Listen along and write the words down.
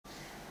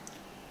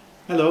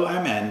Hello,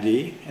 I'm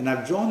Andy, and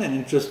I've drawn an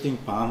interesting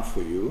palm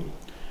for you.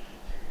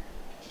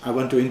 I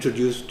want to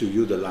introduce to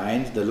you the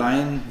lines. The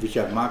line which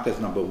I've marked as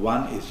number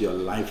 1 is your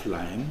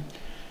lifeline,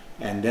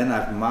 and then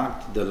I've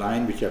marked the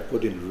line which I've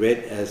put in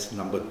red as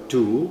number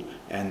 2,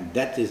 and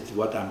that is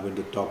what I'm going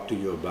to talk to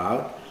you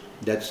about.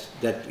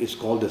 That is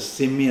called the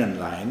simian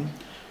line.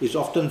 It's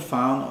often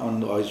found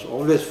on, or it's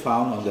always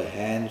found on the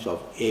hands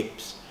of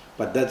apes.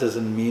 But that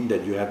doesn't mean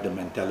that you have the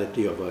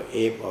mentality of an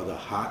ape or the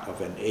heart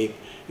of an ape.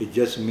 It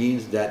just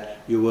means that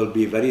you will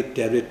be very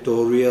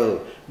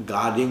territorial,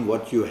 guarding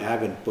what you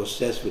have and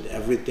possess with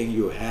everything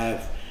you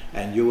have.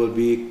 And you will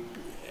be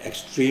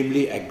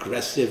extremely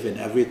aggressive in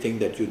everything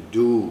that you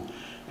do.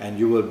 And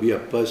you will be a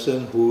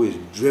person who is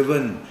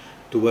driven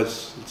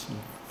towards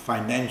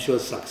financial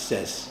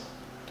success.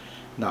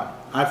 Now,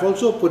 I've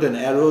also put an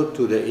arrow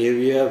to the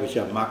area which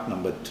I've marked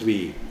number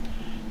 3.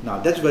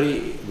 Now, that's very,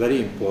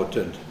 very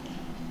important.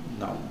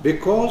 Now,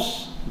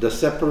 because the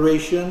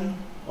separation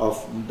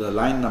of the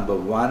line number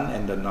 1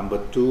 and the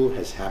number 2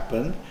 has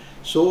happened,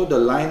 so the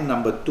line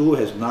number 2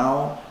 has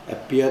now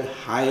appeared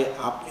high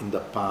up in the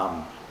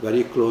palm,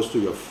 very close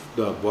to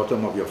the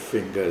bottom of your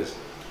fingers.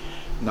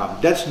 Now,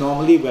 that's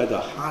normally where the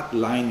heart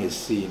line is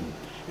seen.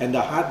 And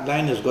the heart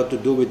line has got to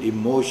do with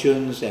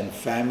emotions and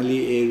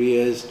family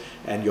areas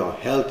and your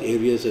health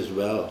areas as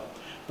well.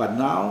 But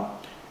now,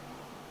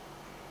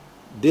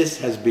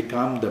 this has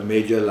become the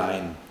major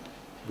line,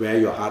 where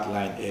your heart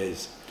line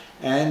is.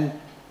 And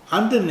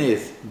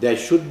underneath there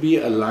should be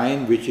a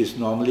line which is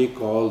normally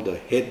called the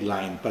head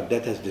line, but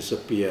that has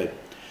disappeared.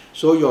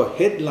 So your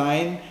head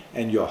line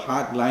and your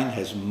heart line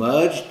has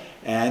merged,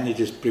 and it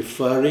is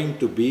preferring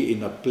to be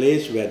in a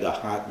place where the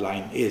heart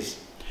line is.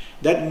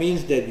 That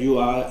means that you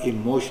are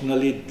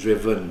emotionally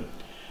driven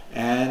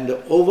and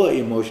over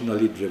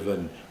emotionally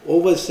driven,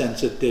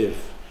 oversensitive,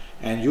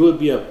 and you will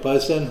be a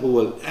person who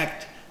will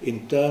act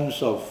in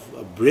terms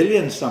of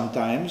brilliance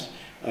sometimes,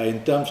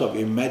 in terms of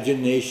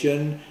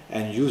imagination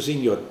and using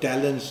your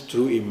talents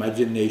through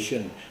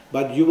imagination.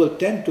 But you will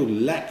tend to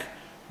lack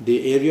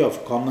the area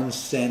of common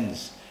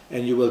sense,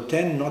 and you will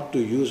tend not to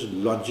use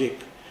logic.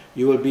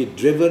 You will be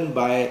driven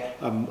by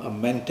a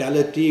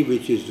mentality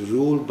which is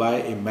ruled by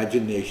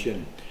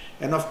imagination.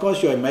 And of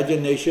course your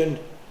imagination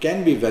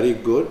can be very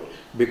good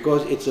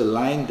because it's a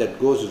line that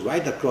goes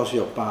right across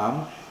your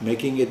palm,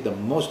 making it the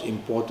most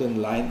important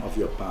line of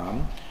your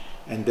palm.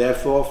 And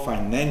therefore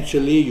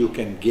financially you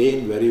can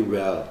gain very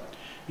well.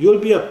 You'll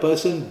be a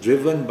person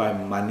driven by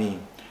money,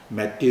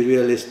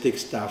 materialistic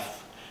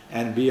stuff,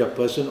 and be a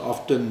person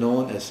often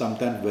known as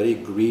sometimes very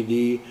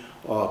greedy,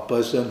 or a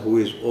person who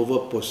is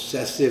over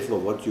possessive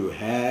of what you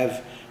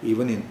have,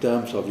 even in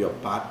terms of your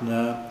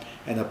partner,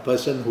 and a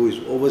person who is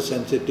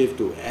oversensitive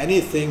to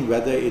anything,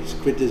 whether it's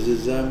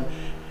criticism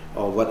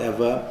or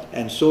whatever,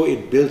 and so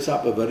it builds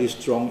up a very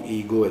strong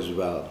ego as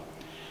well.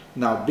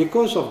 Now,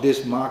 because of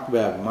this mark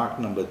where I've marked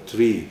number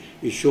 3,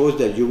 it shows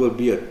that you will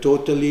be a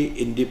totally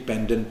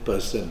independent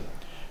person.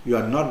 You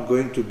are not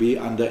going to be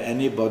under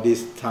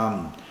anybody's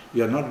thumb.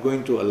 You are not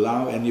going to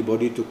allow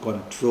anybody to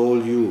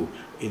control you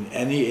in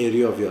any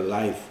area of your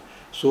life.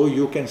 So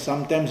you can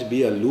sometimes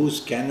be a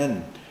loose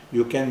cannon.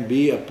 You can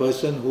be a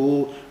person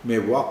who may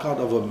walk out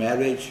of a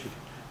marriage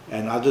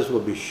and others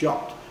will be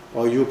shocked.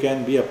 Or you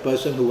can be a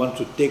person who wants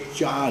to take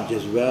charge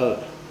as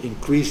well,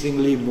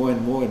 increasingly more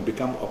and more, and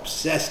become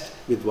obsessed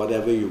with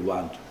whatever you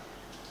want.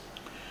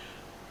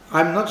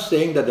 I'm not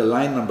saying that the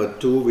line number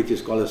 2, which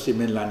is called a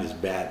simian line, is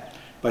bad,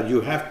 but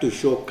you have to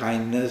show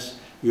kindness.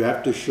 You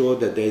have to show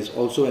that there is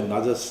also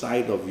another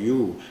side of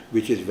you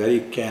which is very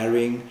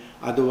caring.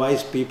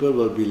 Otherwise people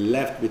will be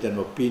left with an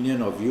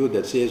opinion of you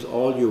that says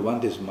all you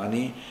want is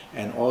money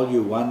and all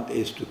you want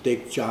is to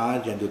take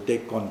charge and to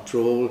take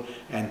control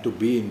and to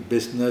be in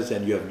business,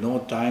 and you have no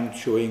time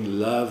showing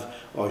love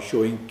or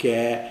showing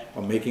care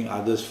or making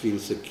others feel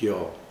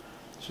secure.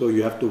 So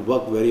you have to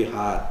work very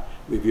hard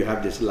if you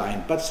have this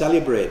line. But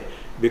celebrate,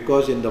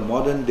 because in the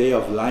modern day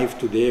of life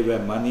today where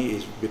money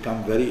is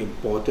become very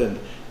important,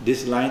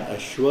 this line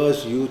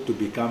assures you to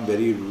become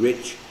very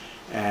rich,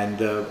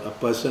 and a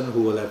person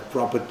who will have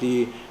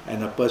property,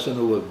 and a person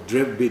who will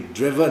be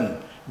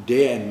driven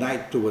day and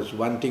night towards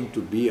wanting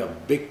to be a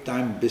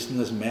big-time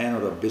businessman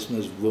or a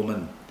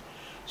businesswoman.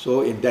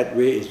 So in that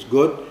way it's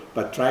good,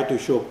 but try to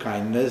show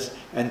kindness,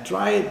 and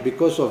try,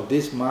 because of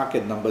this mark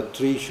at number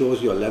 3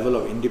 shows your level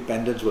of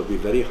independence will be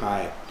very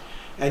high.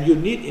 And you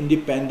need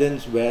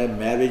independence where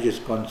marriage is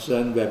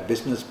concerned, where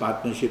business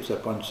partnerships are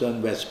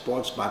concerned, where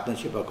sports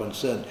partnerships are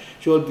concerned.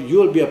 So you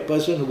will be a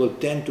person who will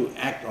tend to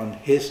act on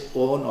his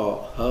own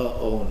or her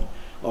own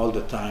all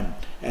the time.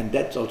 And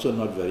that's also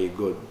not very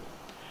good.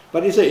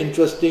 But it's an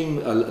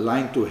interesting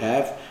line to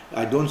have.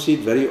 I don't see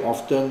it very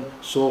often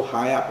so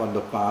high up on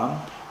the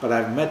palm. But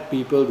I've met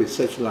people with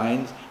such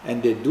lines,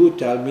 and they do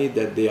tell me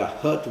that they are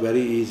hurt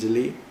very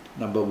easily,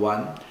 number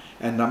 1.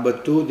 And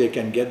number 2, they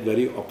can get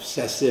very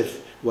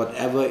obsessive,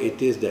 whatever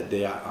it is that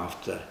they are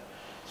after.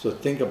 So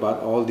think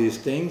about all these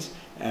things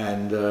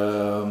and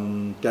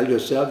tell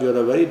yourself you're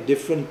a very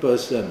different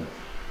person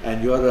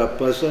And you're a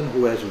person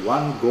who has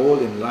one goal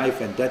in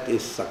life, and that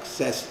is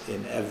success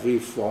in every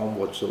form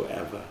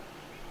whatsoever.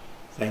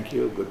 Thank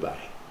you. Goodbye.